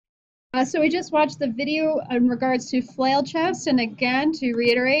So we just watched the video in regards to flail chest, and again, to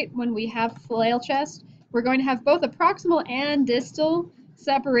reiterate, when we have flail chest, we're going to have both a proximal and distal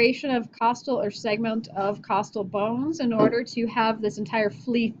separation of costal or segment of costal bones in order to have this entire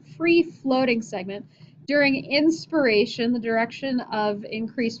free floating segment. During inspiration, the direction of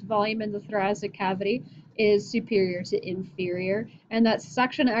increased volume in the thoracic cavity is superior to inferior, and that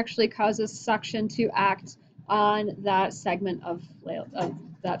suction actually causes suction to act on that segment of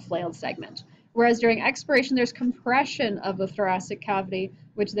that flailed segment. Whereas during expiration, there's compression of the thoracic cavity,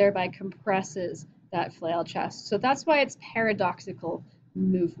 which thereby compresses that flail chest. So that's why it's paradoxical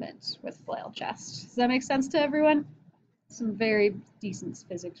movement with flail chest. Does that make sense to everyone? Some very decent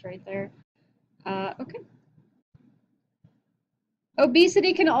physics right there. Okay.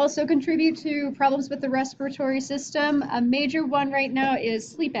 Obesity can also contribute to problems with the respiratory system. A major one right now is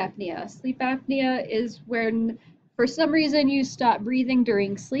sleep apnea. Sleep apnea is when, for some reason, you stop breathing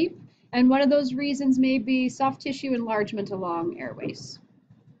during sleep, and one of those reasons may be soft tissue enlargement along airways.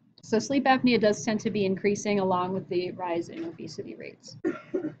 So sleep apnea does tend to be increasing along with the rise in obesity rates.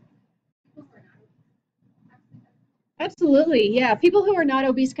 Absolutely, yeah. People who are not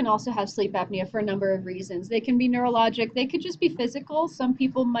obese can also have sleep apnea for a number of reasons. They can be neurologic, they could just be physical. Some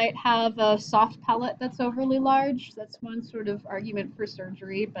people might have a soft palate that's overly large. That's one sort of argument for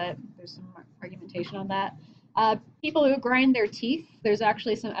surgery, but there's some argumentation on that. People who grind their teeth, there's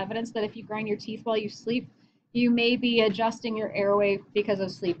actually some evidence that if you grind your teeth while you sleep, you may be adjusting your airway because of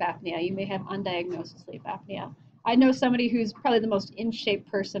sleep apnea. You may have undiagnosed sleep apnea. I know somebody who's probably the most in shape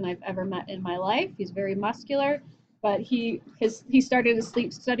person I've ever met in my life. He's very muscular, but he started a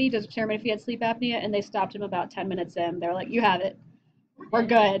sleep study to determine if he had sleep apnea, and they stopped him about 10 minutes in. They're like, "You have it. We're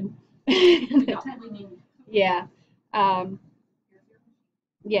good." Yeah.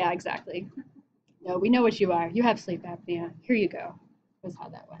 Yeah, exactly. No, we know what you are. You have sleep apnea. Here you go. Was how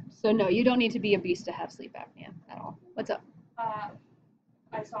that went. So no, you don't need to be obese to have sleep apnea at all. What's up?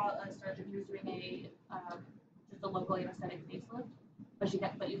 I saw a surgeon who was doing just a local anesthetic facelift,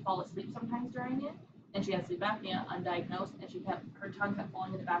 but you fall asleep sometimes during it, and she had sleep apnea, undiagnosed, and her tongue kept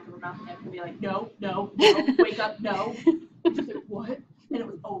falling in the back of her mouth, and everyone would be like, no, no, no, wake up, no. And she's like, what? And it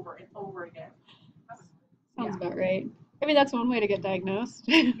was over and over again. Sounds about right. Maybe that's one way to get diagnosed.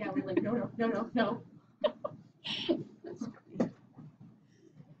 Yeah, we're like, no, no, no, no, no.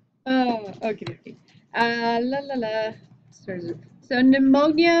 Oh, okay. La la la. So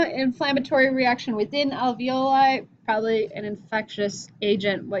pneumonia, inflammatory reaction within alveoli, probably an infectious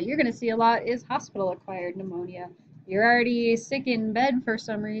agent. What you're going to see a lot is hospital-acquired pneumonia. You're already sick in bed for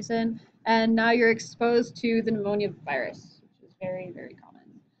some reason, and now you're exposed to the pneumonia virus, which is very, very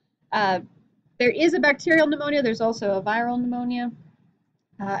common. There is a bacterial pneumonia. There's also a viral pneumonia.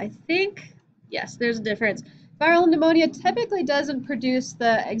 I think, yes, there's a difference. Viral pneumonia typically doesn't produce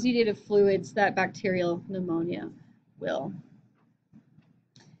the exudative fluids that bacterial pneumonia will.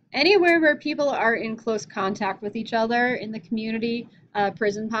 Anywhere where people are in close contact with each other in the community,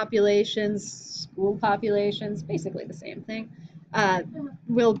 prison populations, school populations, basically the same thing,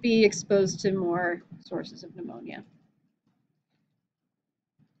 will be exposed to more sources of pneumonia.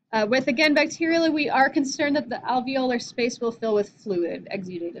 With, again, bacterially, we are concerned that the alveolar space will fill with fluid,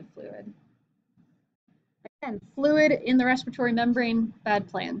 exudative fluid. Again, fluid in the respiratory membrane, bad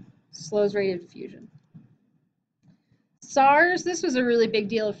plan. Slows rate of diffusion. SARS, this was a really big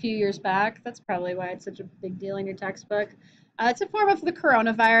deal a few years back. That's probably why it's such a big deal in your textbook. It's a form of the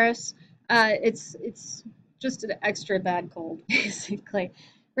coronavirus. It's just an extra bad cold, basically.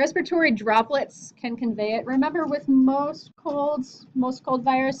 Respiratory droplets can convey it. Remember, with most cold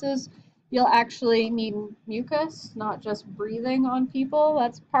viruses, you'll actually need mucus, not just breathing on people.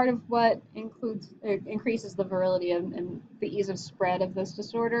 That's part of what increases the virility and the ease of spread of this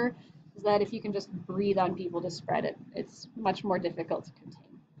disorder, is that if you can just breathe on people to spread it, it's much more difficult to contain.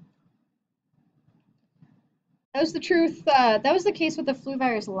 That was the truth. That was the case with the flu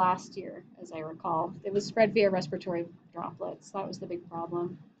virus last year, as I recall. It was spread via respiratory droplets. That was the big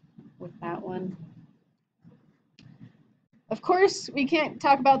problem with that one. Of course, we can't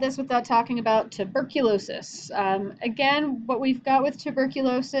talk about this without talking about tuberculosis. Again, what we've got with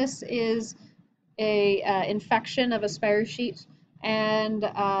tuberculosis is a infection of a spirochete, and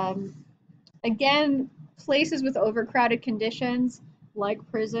again, places with overcrowded conditions like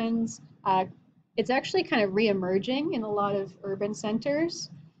prisons, it's actually kind of re-emerging in a lot of urban centers,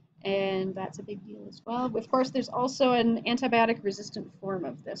 and that's a big deal as well. Of course, there's also an antibiotic-resistant form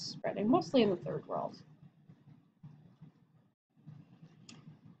of this spreading, mostly in the third world.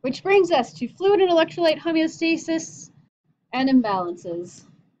 Which brings us to fluid and electrolyte homeostasis and imbalances.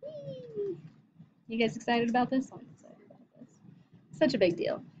 You guys excited about this? I'm excited about this. Such a big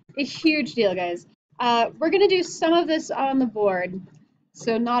deal. A huge deal, guys. We're going to do some of this on the board,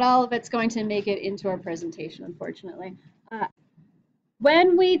 so not all of it's going to make it into our presentation, unfortunately.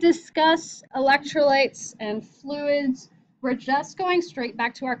 When we discuss electrolytes and fluids, we're just going straight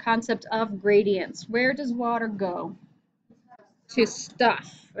back to our concept of gradients. Where does water go? To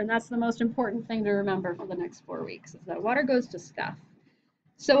stuff. And that's the most important thing to remember for the next 4 weeks, is that water goes to stuff.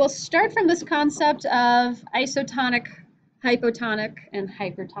 So we'll start from this concept of isotonic, hypotonic, and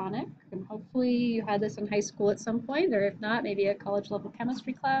hypertonic. And hopefully you had this in high school at some point, or if not, maybe a college level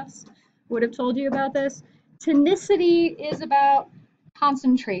chemistry class would have told you about this. Tonicity is about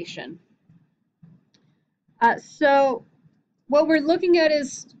concentration. So what we're looking at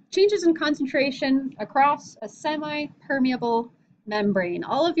is changes in concentration across a semi-permeable membrane.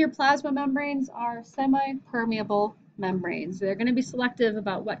 All of your plasma membranes are semi-permeable membranes. They're going to be selective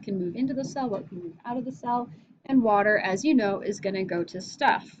about what can move into the cell, what can move out of the cell, and water, as you know, is going to go to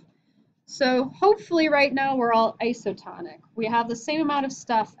stuff. So hopefully right now we're all isotonic. We have the same amount of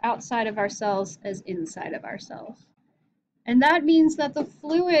stuff outside of our cells as inside of our cells. And that means that the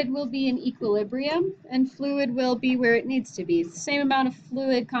fluid will be in equilibrium and fluid will be where it needs to be. It's the same amount of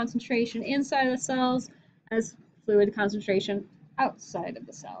fluid concentration inside of the cells as fluid concentration outside of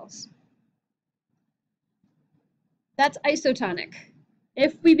the cells. That's isotonic.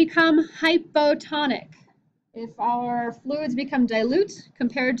 If we become hypotonic, if our fluids become dilute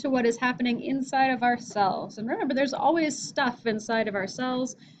compared to what is happening inside of our cells, and remember there's always stuff inside of our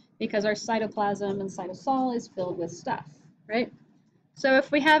cells because our cytoplasm and cytosol is filled with stuff. Right? So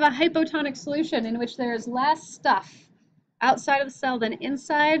if we have a hypotonic solution in which there is less stuff outside of the cell than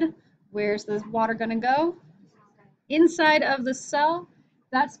inside, where's the water going to go? Inside of the cell.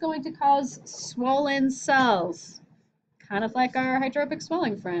 That's going to cause swollen cells, kind of like our hydropic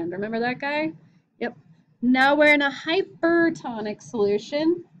swelling friend. Remember that guy? Yep. Now we're in a hypertonic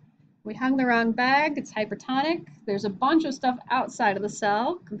solution. We hung the wrong bag. It's hypertonic. There's a bunch of stuff outside of the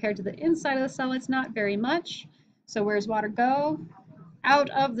cell. Compared to the inside of the cell, it's not very much. So where's water go? Out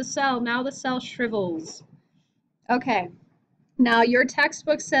of the cell. Now the cell shrivels. Okay. Now your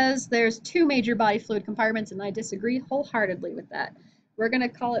textbook says there's 2 major body fluid compartments, and I disagree wholeheartedly with that. We're going to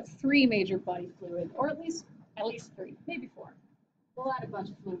call it 3 major body fluid, or at least 3, maybe 4. We'll add a bunch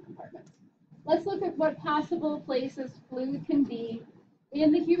of fluid compartments. Let's look at what possible places fluid can be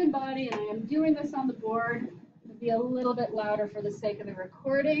in the human body, and I am doing this on the board to be a little bit louder for the sake of the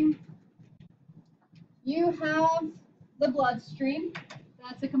recording. You have the bloodstream.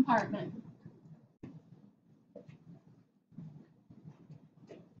 That's a compartment.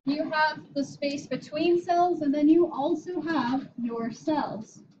 You have the space between cells, and then you also have your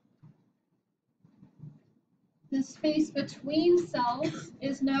cells. The space between cells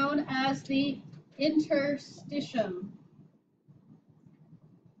is known as the interstitium.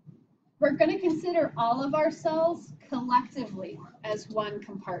 We're going to consider all of our cells collectively as one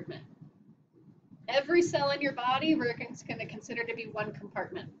compartment. Every cell in your body we're going to consider to be one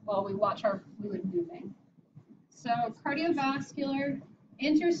compartment while we watch our fluid moving. So cardiovascular,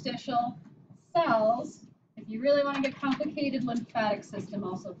 interstitial, cells, if you really want to get complicated, lymphatic system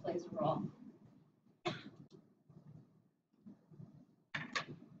also plays a role.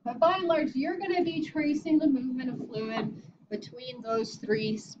 But by and large, you're going to be tracing the movement of fluid between those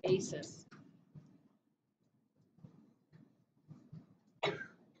 3 spaces.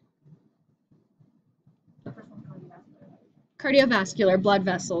 Cardiovascular, blood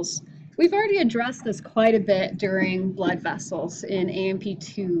vessels. We've already addressed this quite a bit during blood vessels in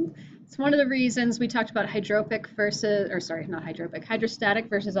AMP2. It's one of the reasons we talked about hydrostatic versus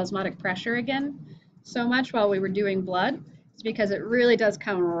osmotic pressure again so much while we were doing blood. It's because it really does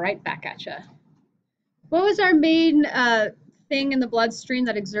come right back at you. What was our main thing in the bloodstream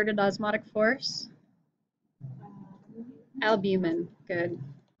that exerted osmotic force? Albumin. Good.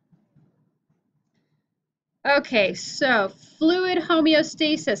 Okay, so fluid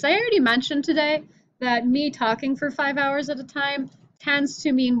homeostasis. I already mentioned today that me talking for 5 hours at a time tends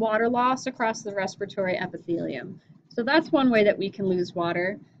to mean water loss across the respiratory epithelium. So that's one way that we can lose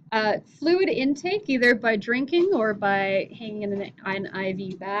water. Fluid intake, either by drinking or by hanging in an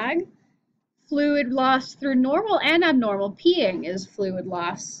IV bag. Fluid loss through normal and abnormal peeing is fluid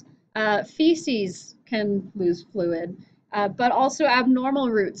loss. Feces can lose fluid. But also abnormal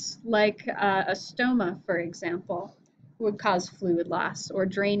routes, like a stoma, for example, would cause fluid loss or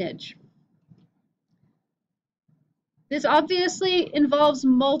drainage. This obviously involves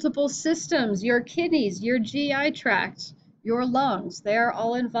multiple systems, your kidneys, your GI tract, your lungs. They are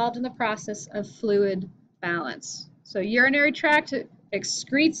all involved in the process of fluid balance. So urinary tract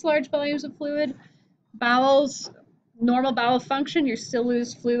excretes large volumes of fluid. Bowels normal bowel function, you still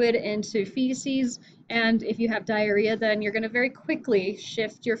lose fluid into feces, and if you have diarrhea, then you're going to very quickly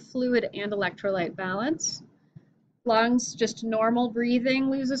shift your fluid and electrolyte balance. Lungs, just normal breathing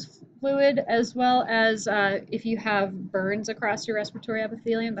loses fluid, as well as if you have burns across your respiratory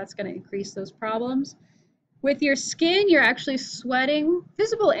epithelium, that's going to increase those problems. With your skin, you're actually sweating,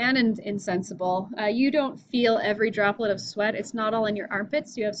 visible and insensible. You don't feel every droplet of sweat. It's not all in your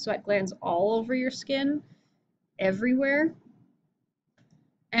armpits. You have sweat glands all over your skin, everywhere.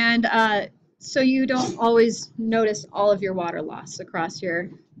 And so you don't always notice all of your water loss across your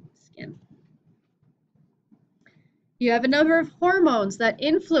skin. You have a number of hormones that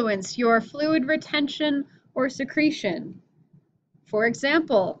influence your fluid retention or secretion. For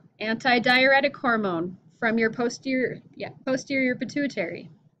example, antidiuretic hormone from your posterior pituitary.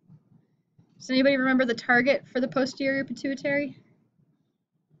 Does anybody remember the target for the posterior pituitary?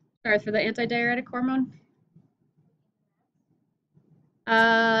 Or for the antidiuretic hormone?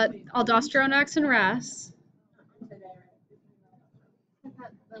 Aldosterone, X, and RAS.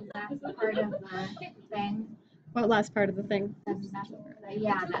 The last part of the thing. What last part of the thing?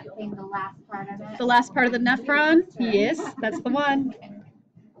 Yeah, that thing, the last part of it. The last part of the nephron? Yes, that's the one.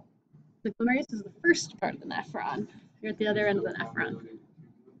 The glomerulus is the first part of the nephron. You're at the other end of the nephron.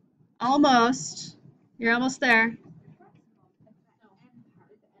 Almost. You're almost there.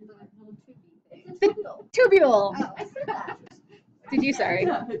 The tubule. Oh, I said that. Did you? Sorry.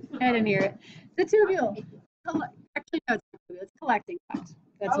 I didn't hear it. The tubule. Actually, no, it's collecting duct.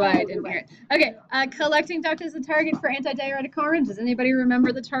 That's why I didn't hear it. Okay, collecting duct is the target for antidiuretic hormone. Does anybody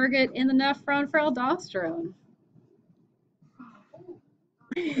remember the target in the nephron for aldosterone?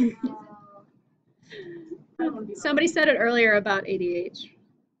 Somebody said it earlier about ADH.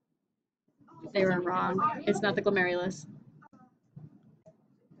 They were wrong. It's not the glomerulus.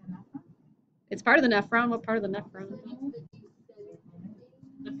 It's part of the nephron. What part of the nephron?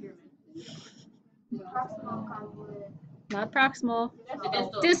 Not proximal.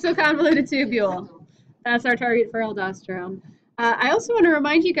 Distal convoluted tubule. That's our target for aldosterone. I also want to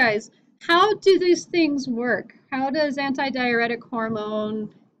remind you guys, how do these things work? How does antidiuretic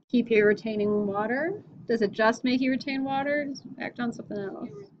hormone keep you retaining water? Does it just make you retain water? Does it act on something else?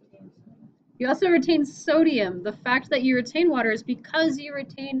 You also retain sodium. The fact that you retain water is because you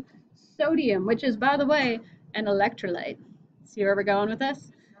retain sodium, which is, by the way, an electrolyte. See where we're going with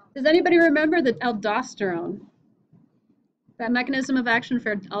this? Does anybody remember the aldosterone? That mechanism of action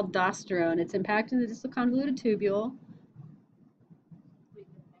for aldosterone, it's impacting the distal convoluted tubule.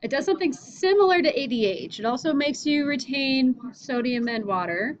 It does something similar to ADH. It also makes you retain sodium and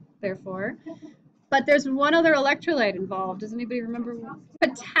water, therefore. But there's one other electrolyte involved. Does anybody remember?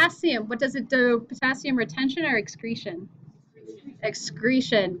 Potassium. What does it do? Potassium retention or excretion?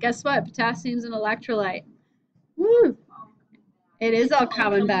 Excretion. Guess what? Potassium's an electrolyte. Woo! It is all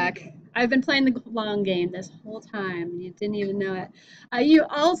coming back. I've been playing the long game this whole time. You didn't even know it. You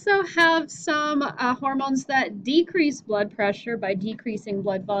also have some hormones that decrease blood pressure by decreasing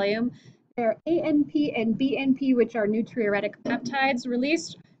blood volume. They're ANP and BNP, which are natriuretic peptides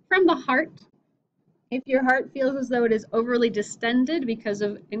released from the heart. If your heart feels as though it is overly distended because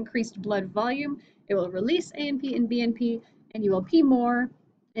of increased blood volume, it will release ANP and BNP, and you will pee more,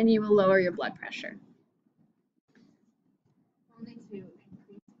 and you will lower your blood pressure.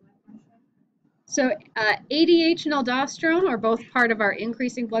 So ADH and aldosterone are both part of our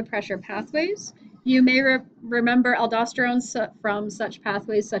increasing blood pressure pathways. You may remember aldosterone from such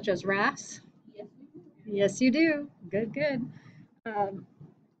pathways such as RAS. Yes, you do. Good, good.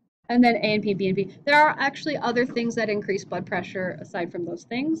 And then ANP, BNP. There are actually other things that increase blood pressure aside from those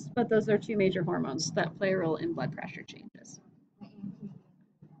things, but those are two major hormones that play a role in blood pressure changes.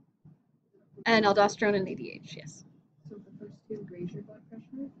 And aldosterone and ADH, yes. So the first two raise your blood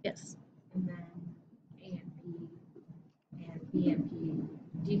pressure? Yes. And then ANP and BNP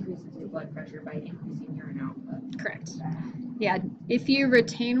decreases your blood pressure by increasing urine output. Correct. Yeah, if you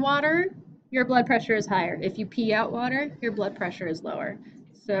retain water, your blood pressure is higher. If you pee out water, your blood pressure is lower.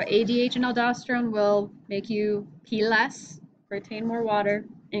 So ADH and aldosterone will make you pee less, retain more water,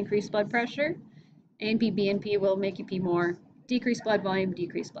 increase blood pressure. ANP, BNP will make you pee more, decrease blood volume,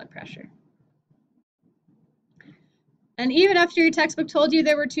 decrease blood pressure. And even after your textbook told you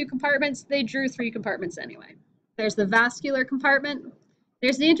there were 2 compartments, they drew 3 compartments anyway. There's the vascular compartment,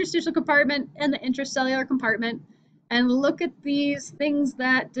 there's the interstitial compartment, and the intracellular compartment. And look at these things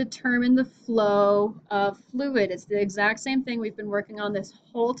that determine the flow of fluid. It's the exact same thing we've been working on this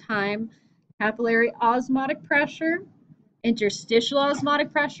whole time. Capillary osmotic pressure, interstitial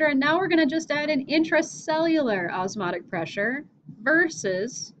osmotic pressure, and now we're going to just add an intracellular osmotic pressure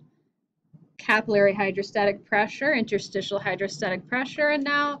versus capillary hydrostatic pressure, interstitial hydrostatic pressure, and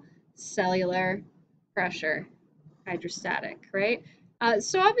now cellular pressure, hydrostatic, right?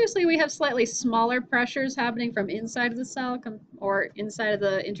 So obviously we have slightly smaller pressures happening from inside of the cell or inside of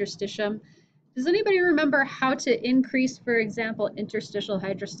the interstitium. Does anybody remember how to increase, for example, interstitial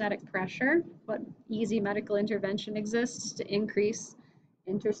hydrostatic pressure? What easy medical intervention exists to increase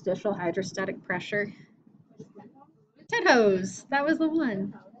interstitial hydrostatic pressure? Ted hose, that was the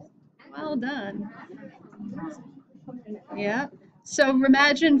one. Well done. Yeah. So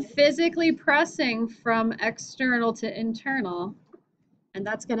imagine physically pressing from external to internal, and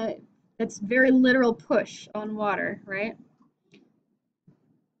that's very literal push on water, right?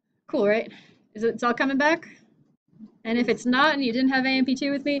 Cool, right? It's all coming back? And if it's not, and you didn't have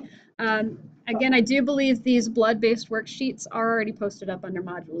AMP2 with me, again, I do believe these blood-based worksheets are already posted up under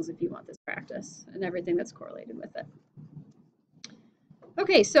modules if you want this practice and everything that's correlated with it.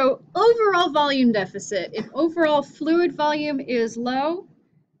 Okay, so overall volume deficit. If overall fluid volume is low,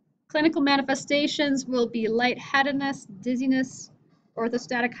 clinical manifestations will be lightheadedness, dizziness,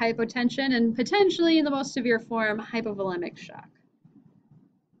 orthostatic hypotension, and potentially in the most severe form, hypovolemic shock.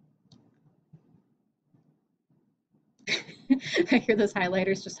 I hear those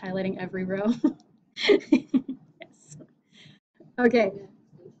highlighters just highlighting every row. Yes. Okay.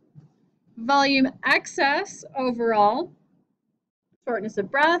 Volume excess overall, shortness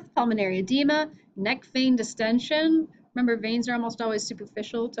of breath, pulmonary edema, neck vein distension. Remember, veins are almost always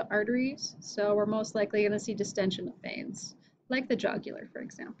superficial to arteries, so we're most likely going to see distension of veins, like the jugular, for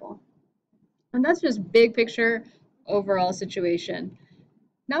example. And that's just big picture overall situation.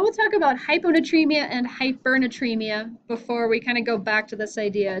 Now we'll talk about hyponatremia and hypernatremia before we kind of go back to this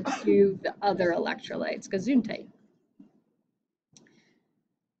idea to the other electrolytes, Gesundheit.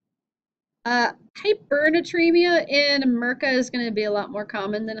 Hypernatremia in Merca is going to be a lot more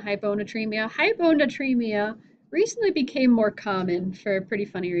common than hyponatremia. Hyponatremia recently became more common for a pretty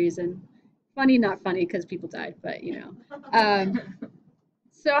funny reason. Funny, not funny, because people died, but you know.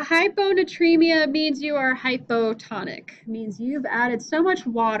 So hyponatremia means you are hypotonic, means you've added so much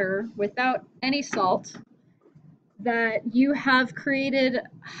water without any salt that you have created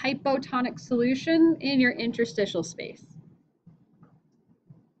hypotonic solution in your interstitial space.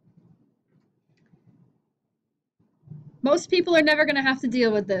 Most people are never going to have to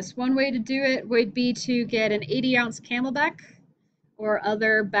deal with this. One way to do it would be to get an 80-ounce Camelback or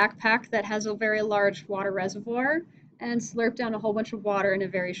other backpack that has a very large water reservoir and slurp down a whole bunch of water in a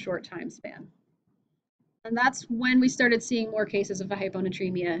very short time span. And that's when we started seeing more cases of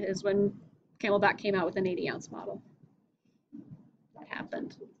hyponatremia, is when Camelback came out with an 80-ounce model. That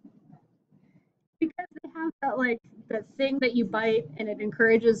happened. Because they have that, like, that thing that you bite and it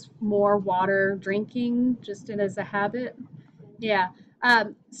encourages more water drinking just as a habit. Yeah.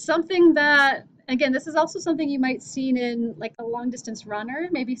 Something that, again, this is also something you might see in like a long distance runner,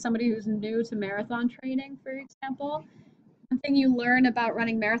 maybe somebody who's new to marathon training, for example. One thing you learn about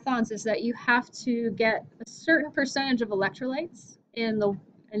running marathons is that you have to get a certain percentage of electrolytes in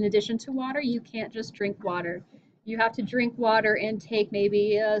addition to water. You can't just drink water. You have to drink water and take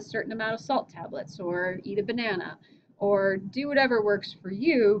maybe a certain amount of salt tablets or eat a banana or do whatever works for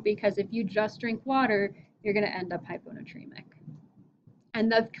you, because if you just drink water, you're going to end up hyponatremic.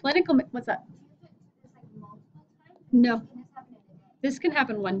 And the clinical, what's that? No. This can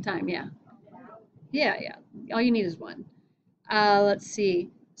happen one time, yeah. Yeah. All you need is one. Let's see.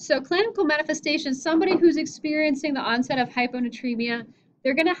 So clinical manifestations, somebody who's experiencing the onset of hyponatremia,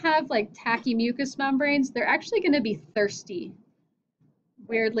 they're going to have like tacky mucous membranes. They're actually going to be thirsty,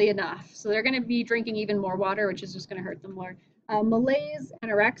 weirdly enough. So they're going to be drinking even more water, which is just going to hurt them more. Malaise,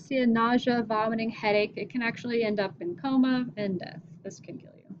 anorexia, nausea, vomiting, headache. It can actually end up in coma and death. This can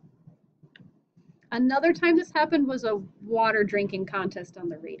kill you. Another time this happened was a water drinking contest on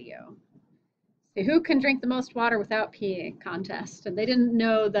the radio. So who can drink the most water without peeing contest? And they didn't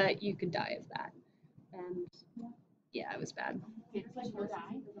know that you could die of that. And yeah, it was bad.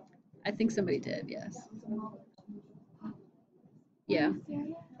 I think somebody did, yes. Yeah.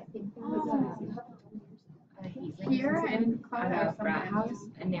 Here and at a frat house,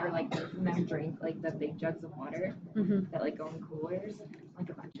 and they were like making them drink like the big jugs of water that like go in coolers. Like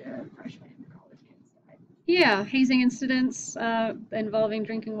a bunch of freshmen college kids died. Yeah, hazing incidents involving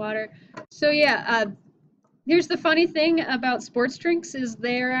drinking water. So yeah, here's the funny thing about sports drinks is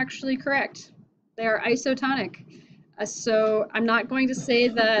they're actually correct. They're isotonic. So I'm not going to say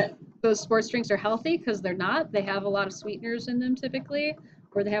that those sports drinks are healthy, because they're not. They have a lot of sweeteners in them typically,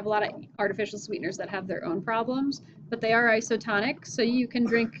 or they have a lot of artificial sweeteners that have their own problems, but they are isotonic, so you can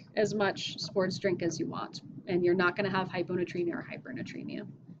drink as much sports drink as you want, and you're not going to have hyponatremia or hypernatremia.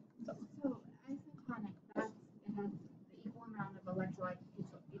 So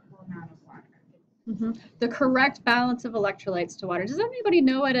The correct balance of electrolytes to water. Does anybody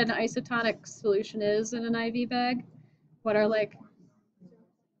know what an isotonic solution is in an IV bag? What are like,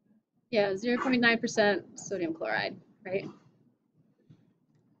 yeah, 0.9% sodium chloride, right?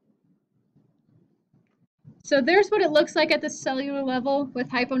 So there's what it looks like at the cellular level with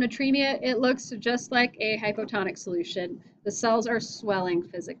hyponatremia. It looks just like a hypotonic solution. The cells are swelling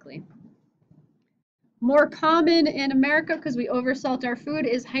physically. More common in America, because we oversalt our food,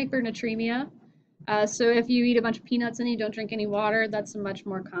 is hypernatremia. So if you eat a bunch of peanuts and you don't drink any water, that's a much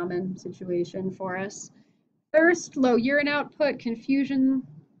more common situation for us. Thirst, low urine output, confusion,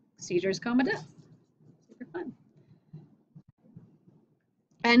 seizures, coma, death. Super fun.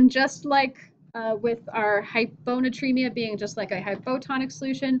 And just like with our hyponatremia being just like a hypotonic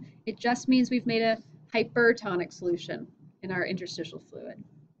solution, it just means we've made a hypertonic solution in our interstitial fluid.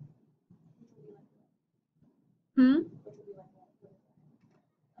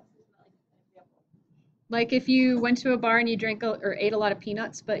 Like if you went to a bar and you drank or ate a lot of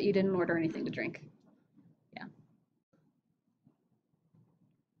peanuts, but you didn't order anything to drink. Yeah.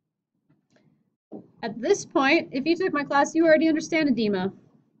 At this point, if you took my class, you already understand edema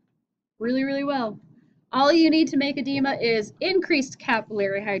really, really well. All you need to make edema is increased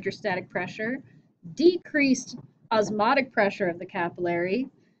capillary hydrostatic pressure, decreased osmotic pressure of the capillary,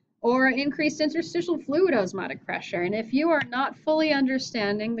 or increased interstitial fluid osmotic pressure. And if you are not fully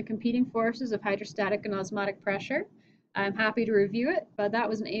understanding the competing forces of hydrostatic and osmotic pressure, I'm happy to review it, but that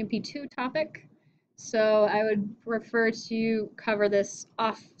was an AMP2 topic. So I would prefer to cover this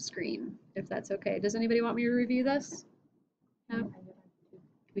off screen, if that's okay. Does anybody want me to review this? No?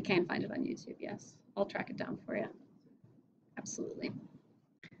 We can find it on YouTube, yes. I'll track it down for you. Absolutely.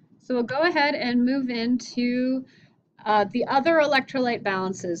 So we'll go ahead and move into the other electrolyte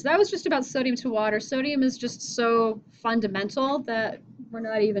balances. That was just about sodium to water. Sodium is just so fundamental that we're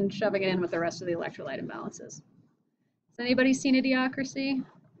not even shoving it in with the rest of the electrolyte imbalances. Has anybody seen Idiocracy?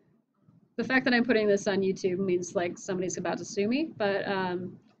 The fact that I'm putting this on YouTube means like somebody's about to sue me, but oh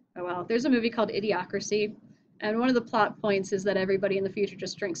well. There's a movie called Idiocracy, and one of the plot points is that everybody in the future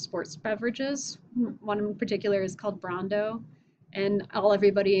just drinks sports beverages. One in particular is called Brondo. And all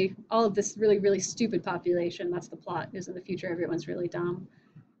of this really, really stupid population, that's the plot, is in the future everyone's really dumb.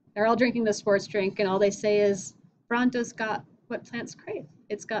 They're all drinking the sports drink, and all they say is, Bronto's got what plants crave.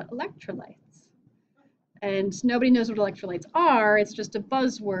 It's got electrolytes. And nobody knows what electrolytes are. It's just a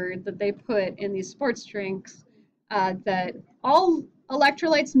buzzword that they put in these sports drinks that all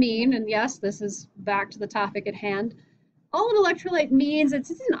electrolytes mean, and yes, this is back to the topic at hand, all an electrolyte means, it's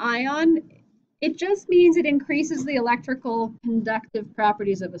an ion. It just means it increases the electrical conductive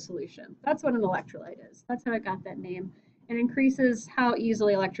properties of a solution. That's what an electrolyte is. That's how it got that name. It increases how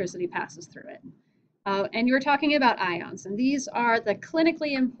easily electricity passes through it. And you were talking about ions, and these are the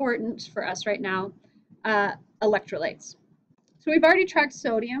clinically important for us right now electrolytes. So we've already tracked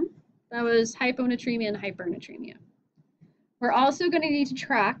sodium. That was hyponatremia and hypernatremia. We're also going to need to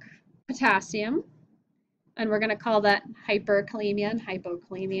track potassium, and we're going to call that hyperkalemia and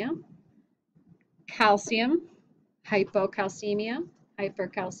hypokalemia. Calcium, hypocalcemia,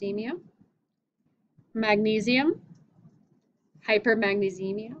 hypercalcemia. Magnesium,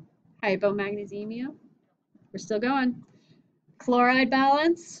 hypermagnesemia, hypomagnesemia. We're still going. Chloride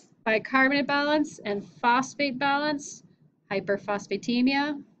balance, bicarbonate balance, and phosphate balance,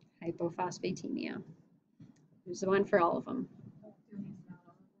 hyperphosphatemia, hypophosphatemia. There's one for all of them.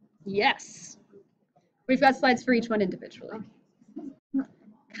 Yes. We've got slides for each one individually.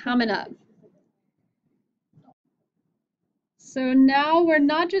 Coming up. So now we're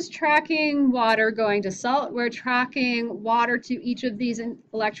not just tracking water going to salt, we're tracking water to each of these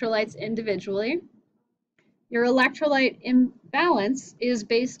electrolytes individually. Your electrolyte imbalance is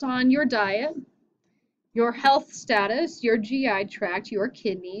based on your diet, your health status, your GI tract, your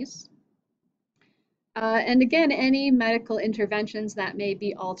kidneys, and again, any medical interventions that may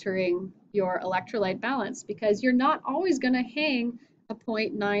be altering your electrolyte balance, because you're not always going to hang a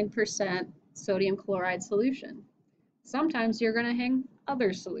 0.9% sodium chloride solution. Sometimes you're going to hang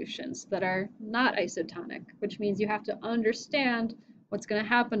other solutions that are not isotonic, which means you have to understand what's going to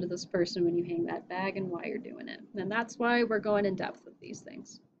happen to this person when you hang that bag and why you're doing it. And that's why we're going in depth with these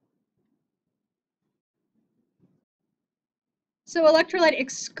things. So electrolyte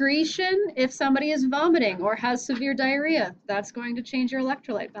excretion, if somebody is vomiting or has severe diarrhea, that's going to change your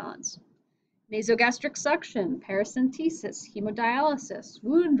electrolyte balance. Nasogastric suction, paracentesis, hemodialysis,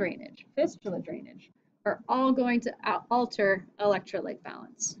 wound drainage, fistula drainage are all going to alter electrolyte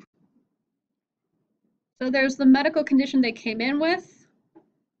balance. So there's the medical condition they came in with,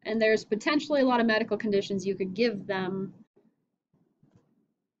 and there's potentially a lot of medical conditions you could give them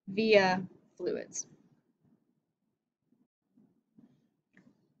via fluids.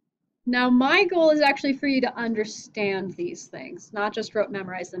 Now, my goal is actually for you to understand these things, not just rote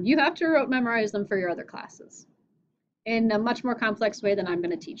memorize them. You have to rote memorize them for your other classes in a much more complex way than I'm going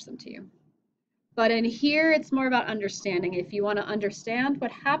to teach them to you. But in here, it's more about understanding. If you want to understand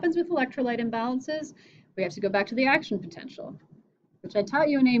what happens with electrolyte imbalances, we have to go back to the action potential, which I taught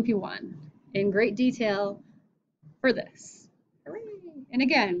you in AP1 in great detail for this. Hooray! And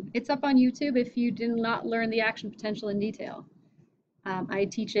again, it's up on YouTube if you did not learn the action potential in detail. I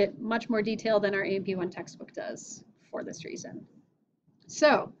teach it much more detail than our AP1 textbook does for this reason.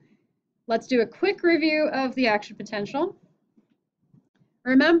 So let's do a quick review of the action potential.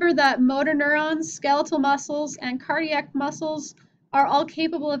 Remember that motor neurons, skeletal muscles, and cardiac muscles are all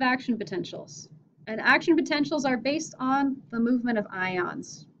capable of action potentials. And action potentials are based on the movement of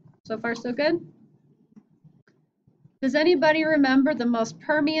ions. So far, so good? Does anybody remember the most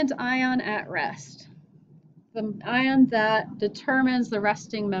permeant ion at rest? The ion that determines the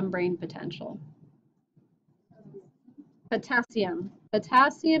resting membrane potential. Potassium.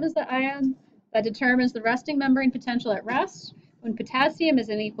 Potassium is the ion that determines the resting membrane potential at rest. When potassium is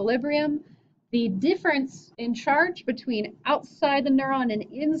in equilibrium, the difference in charge between outside the neuron and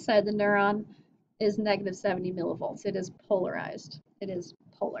inside the neuron is negative 70 millivolts. It is polarized. It is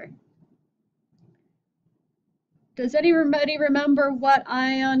polar. Does anybody remember what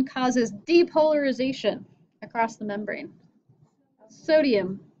ion causes depolarization across the membrane?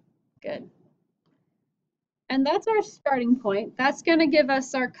 Sodium. Good. And that's our starting point. That's going to give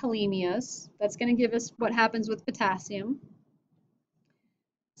us our kalemias. That's going to give us what happens with potassium.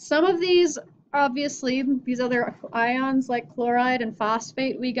 Some of these, obviously, these other ions like chloride and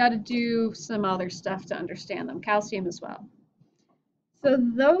phosphate, we got to do some other stuff to understand them. Calcium as well. So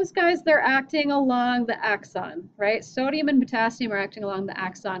those guys, they're acting along the axon, right? Sodium and potassium are acting along the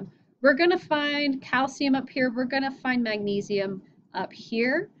axon. We're going to find calcium up here. We're going to find magnesium up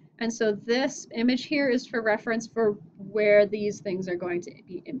here. And so this image here is for reference for where these things are going to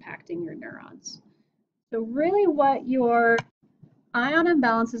be impacting your neurons. So really what your ion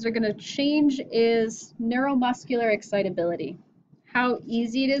imbalances are going to change is neuromuscular excitability. How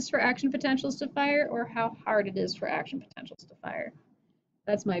easy it is for action potentials to fire or how hard it is for action potentials to fire.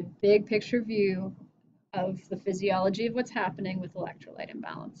 That's my big picture view of the physiology of what's happening with electrolyte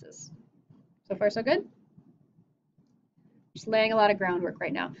imbalances. So far, so good? Just laying a lot of groundwork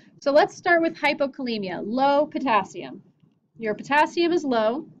right now. So let's start with hypokalemia, low potassium. Your potassium is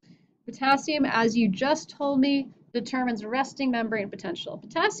low. Potassium, as you just told me, determines resting membrane potential.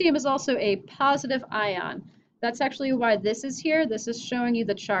 Potassium is also a positive ion. That's actually why this is here. This is showing you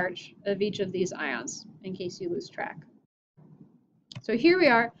the charge of each of these ions in case you lose track. So here we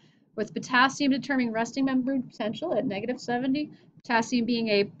are with potassium determining resting membrane potential at negative 70, potassium being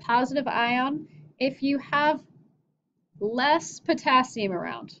a positive ion. If you have less potassium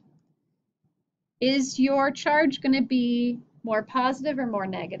around, is your charge going to be more positive or more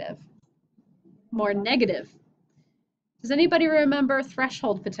negative? More negative. Does anybody remember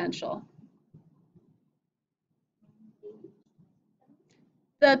threshold potential?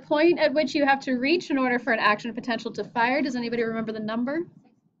 The point at which you have to reach in order for an action potential to fire, does anybody remember the number?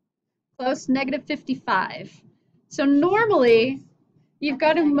 Close, negative 55. So normally, you've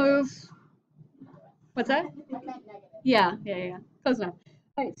got to move, what's that? Yeah, close enough.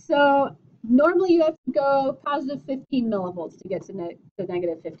 All right, so normally you have to go positive 15 millivolts to get to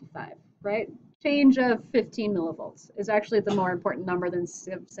negative 55, right? Change of 15 millivolts is actually the more important number than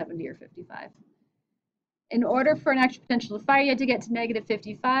 70 or 55. In order for an action potential to fire, you have to get to negative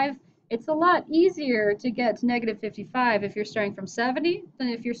 55. It's a lot easier to get to negative 55 if you're starting from 70 than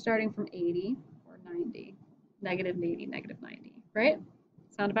if you're starting from 80 or 90. Negative 80, negative 90, right?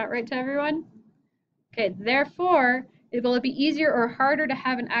 Sound about right to everyone? Okay, therefore, will it be easier or harder to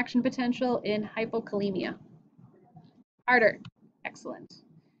have an action potential in hypokalemia? Harder. Excellent.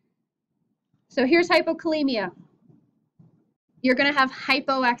 So here's hypokalemia. You're going to have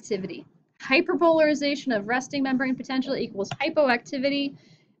hypoactivity. Hyperpolarization of resting membrane potential equals hypoactivity,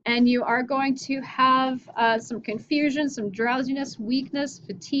 and you are going to have some confusion, some drowsiness, weakness,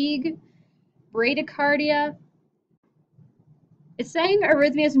 fatigue, bradycardia. It's saying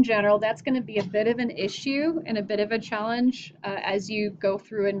arrhythmias in general, that's going to be a bit of an issue and a bit of a challenge as you go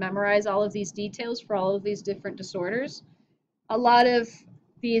through and memorize all of these details for all of these different disorders. A lot of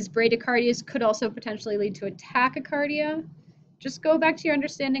these bradycardias could also potentially lead to a tachycardia. Just go back to your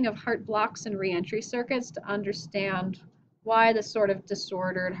understanding of heart blocks and reentry circuits to understand why the sort of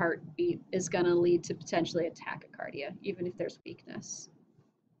disordered heartbeat is going to lead to potentially a tachycardia, even if there's weakness.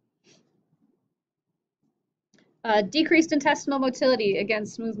 Decreased intestinal motility, again,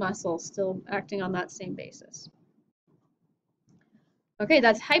 smooth muscle, still acting on that same basis. Okay,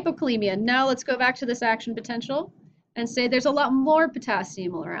 that's hypokalemia. Now let's go back to this action potential and say there's a lot more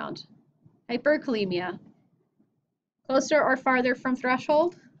potassium around. Hyperkalemia. Closer or farther from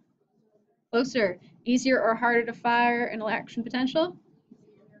threshold? Closer. Easier or harder to fire an action potential?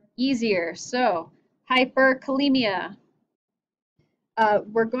 Easier. So, hyperkalemia.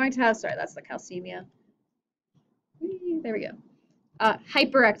 We're going to have, sorry, that's the calcemia. There we go.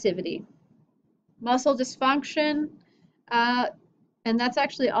 Hyperactivity. Muscle dysfunction. And that's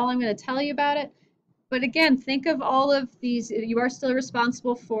actually all I'm going to tell you about it. But again, think of all of these. You are still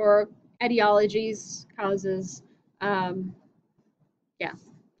responsible for etiologies, causes. Yeah,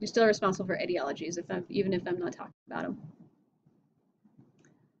 you're still responsible for etiologies, even if I'm not talking about them.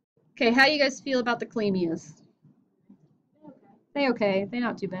 Okay, how do you guys feel about the kalemias? They okay. They're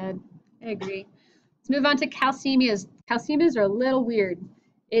not too bad. I agree. Let's move on to calcemias. Calcemias are a little weird.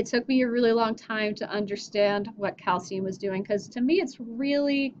 It took me a really long time to understand what calcium was doing because to me it's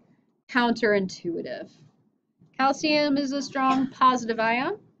really counterintuitive. Calcium is a strong positive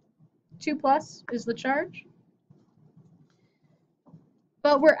ion. 2+ is the charge.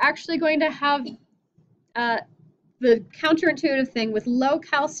 But we're actually going to have the counterintuitive thing with low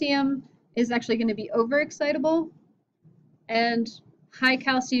calcium is actually going to be overexcitable, and high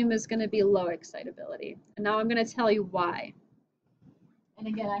calcium is going to be low excitability. And now I'm going to tell you why. And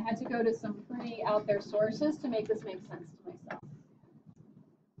again, I had to go to some pretty out there sources to make this make sense to myself.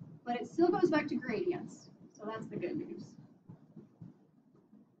 But it still goes back to gradients, so that's the good news.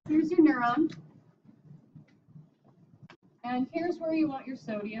 Here's your neuron. And here's where you want your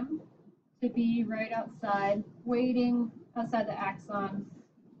sodium to be right outside, waiting outside the axon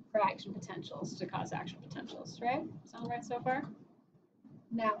for action potentials, to cause action potentials, right? Sound right so far?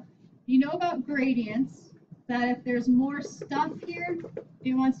 Now, you know about gradients, that if there's more stuff here,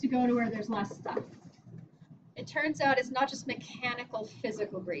 it wants to go to where there's less stuff. It turns out it's not just mechanical,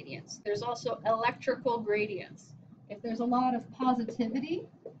 physical gradients. There's also electrical gradients. If there's a lot of positivity,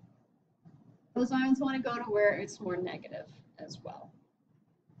 those ions want to go to where it's more negative as well.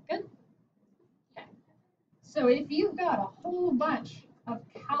 Good? Okay. So if you've got a whole bunch of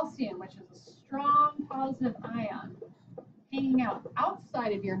calcium, which is a strong positive ion, hanging out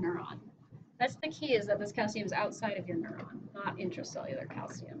outside of your neuron, that's the key, is that this calcium is outside of your neuron, not intracellular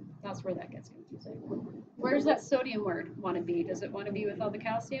calcium. That's where that gets confusing. Where does that sodium word want to be? Does it want to be with all the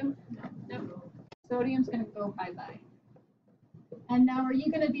calcium? No. Sodium's going to go bye-bye. And now, are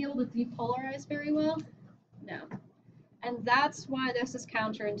you going to be able to depolarize very well? No. And that's why this is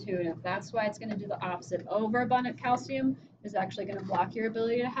counterintuitive. That's why it's going to do the opposite. Overabundant calcium is actually going to block your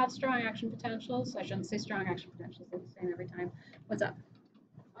ability to have strong action potentials. I shouldn't say strong action potentials. I'm saying every time. What's up?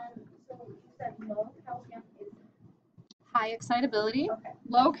 So you said low calcium is High excitability. okay.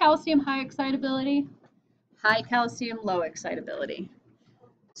 Low calcium, high excitability. High calcium, low excitability.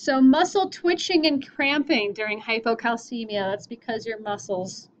 So muscle twitching and cramping during hypocalcemia, that's because your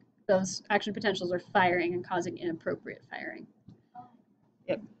muscles, those action potentials, are firing and causing inappropriate firing.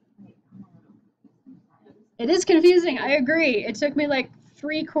 Yep. It is confusing, I agree. It took me like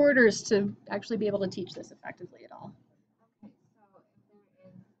 3 quarters to actually be able to teach this effectively at all. Okay, so if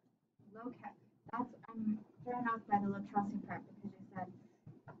there is low cal, that's I'm thrown off by the low calcium part because you said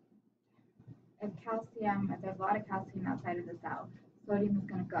if there's a lot of calcium outside of the cell, sodium is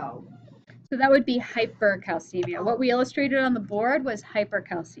going to go. So that would be hypercalcemia. What we illustrated on the board was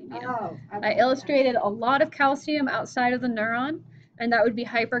hypercalcemia. Oh, okay. I illustrated a lot of calcium outside of the neuron, and that would be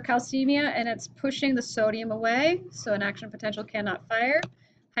hypercalcemia, and it's pushing the sodium away, so an action potential cannot fire.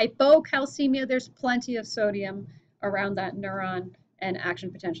 Hypocalcemia, there's plenty of sodium around that neuron, and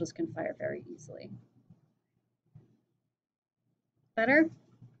action potentials can fire very easily. Better?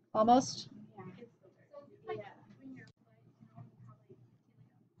 Almost?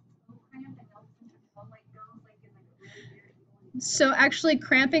 So actually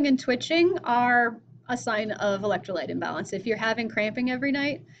cramping and twitching are a sign of electrolyte imbalance. If you're having cramping every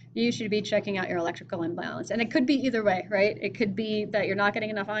night, you should be checking out your electrical imbalance. And it could be either way, right? It could be that you're not getting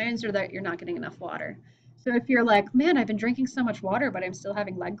enough ions or that you're not getting enough water. So if you're like, man, I've been drinking so much water, but I'm still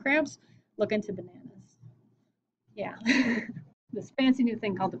having leg cramps, look into bananas. Yeah, this fancy new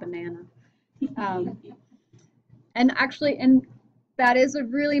thing called the banana. And actually, that is a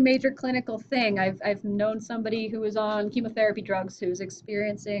really major clinical thing. I've known somebody who was on chemotherapy drugs who's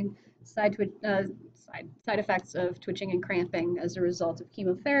experiencing side effects of twitching and cramping as a result of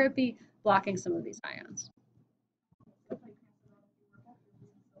chemotherapy blocking some of these ions.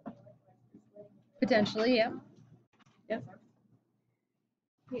 Potentially, yeah. Yep.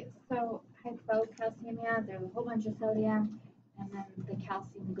 Okay, so hypocalcemia, there's a whole bunch of sodium, and then the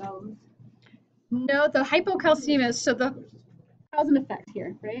calcium goes. No, the hypocalcemia, so the cause and effect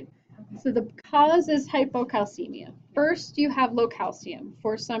here, right? So the cause is hypocalcemia. First, you have low calcium.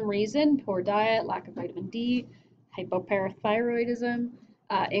 For some reason, poor diet, lack of vitamin D, hypoparathyroidism,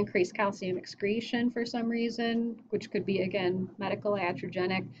 increased calcium excretion for some reason, which could be, again, medical,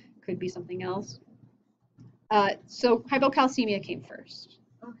 iatrogenic, could be something else. So hypocalcemia came first.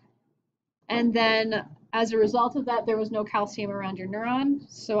 Okay. And then as a result of that, there was no calcium around your neuron,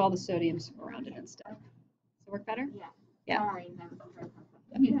 so all the sodium's around it instead. Does it work better? Yeah. Yeah. Sorry,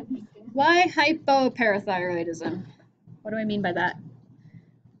 Why hypoparathyroidism? What do I mean by that?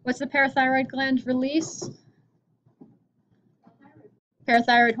 What's the parathyroid gland release?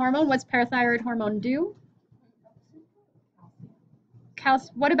 Parathyroid hormone. What's parathyroid hormone do?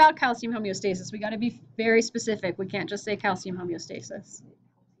 What about calcium homeostasis? We got to be very specific. We can't just say calcium homeostasis.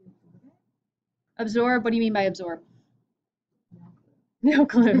 Absorb, what do you mean by absorb? No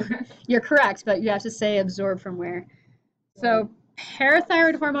clue. You're correct, but you have to say absorb from where. So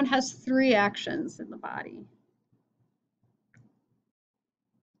parathyroid hormone has 3 actions in the body.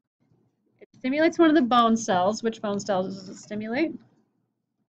 It stimulates one of the bone cells. Which bone cells does it stimulate?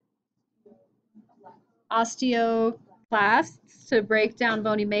 Osteoclasts, to break down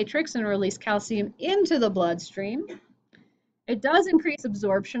bony matrix and release calcium into the bloodstream. It does increase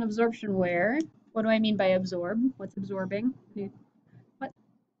absorption. Absorption where? What do I mean by absorb? What's absorbing? What?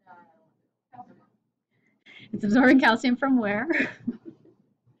 It's absorbing calcium from where?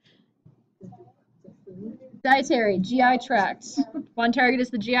 Dietary, GI tract. One target is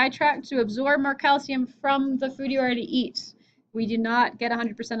the GI tract, to absorb more calcium from the food you already eat. We do not get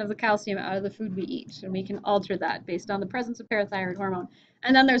 100% of the calcium out of the food we eat, and we can alter that based on the presence of parathyroid hormone.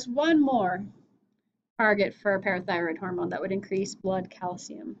 And then there's one more target for parathyroid hormone that would increase blood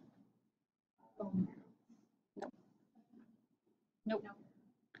calcium. Nope. Nope.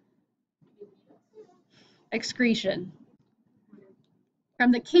 Excretion.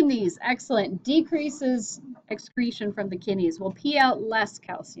 From the kidneys, excellent. Decreases excretion from the kidneys. Will pee out less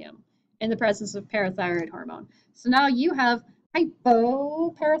calcium in the presence of parathyroid hormone. So now you have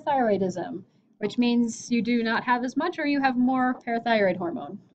hypoparathyroidism, which means you do not have as much or you have more parathyroid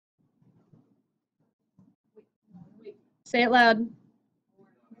hormone. Say it loud.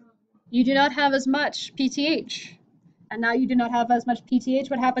 You do not have as much PTH. And now you do not have as much PTH.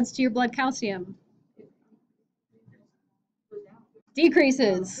 What happens to your blood calcium?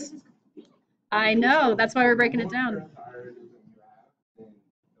 Decreases. I know, that's why we're breaking it down.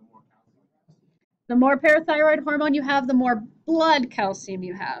 The more parathyroid hormone you have, the more blood calcium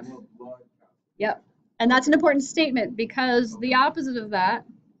you have. Yep. And that's an important statement because the opposite of that,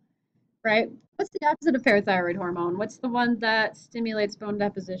 right? What's the opposite of parathyroid hormone? What's the one that stimulates bone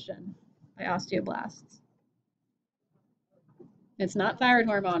deposition by osteoblasts? It's not thyroid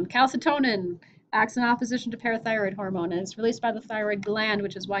hormone. Calcitonin acts in opposition to parathyroid hormone, and it's released by the thyroid gland,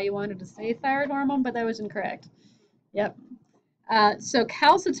 which is why you wanted to say thyroid hormone, but that was incorrect. Yep. So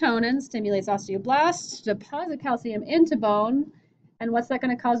calcitonin stimulates osteoblasts to deposit calcium into bone, and what's that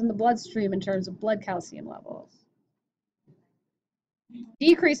going to cause in the bloodstream in terms of blood calcium levels?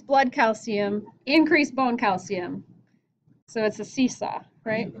 Decrease blood calcium, increase bone calcium. So it's a seesaw,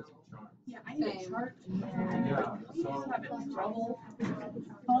 right? Yeah, I need a chart. Yeah.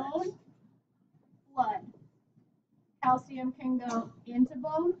 Bone, blood. Calcium can go into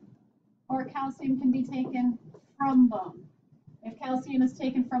bone, or calcium can be taken from bone. If calcium is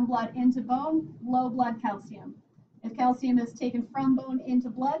taken from blood into bone, low blood calcium. If calcium is taken from bone into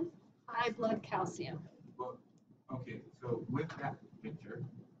blood, high blood calcium. Well, okay, so with that picture,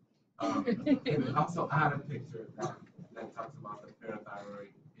 and also add a picture that talks about the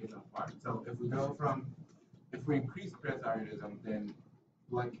parathyroidism part. So if we increase parathyroidism, then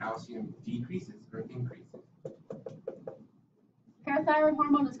blood calcium decreases or increases? Parathyroid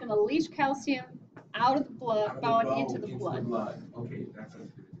hormone is going to leach calcium out of the blood, going into the blood. Okay, that's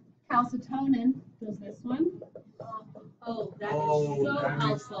good. Calcitonin does this one. Oh, that is so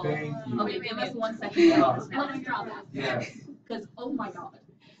helpful. Thank you. Okay, give us 1 second. Let's draw that. Yes. Because, oh my God.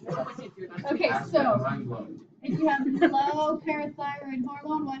 Okay, so if you have low parathyroid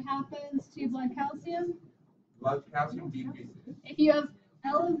hormone, what happens to blood calcium? Blood calcium decreases. If you have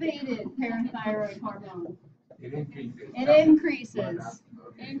elevated parathyroid hormone, It increases. it increases.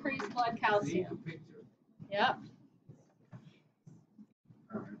 Increased blood calcium. Yep.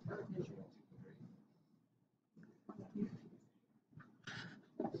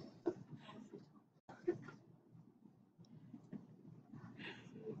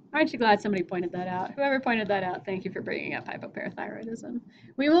 Aren't you glad somebody pointed that out? Whoever pointed that out, thank you for bringing up hypoparathyroidism.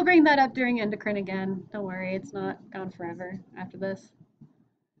 We will bring that up during endocrine again. Don't worry, it's not gone forever after this.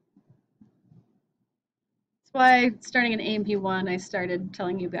 That's why starting in AMP1, I started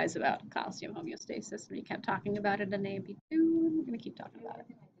telling you guys about calcium homeostasis. We kept talking about it in AMP2, and we're going to keep talking about it.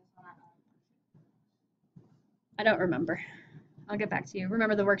 I don't remember. I'll get back to you.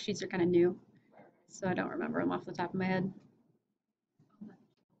 Remember, the worksheets are kind of new, so I don't remember them off the top of my head.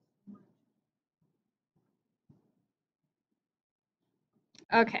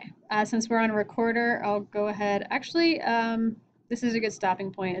 Okay, since we're on a recorder, I'll go ahead. Actually, this is a good stopping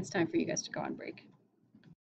point. It's time for you guys to go on break.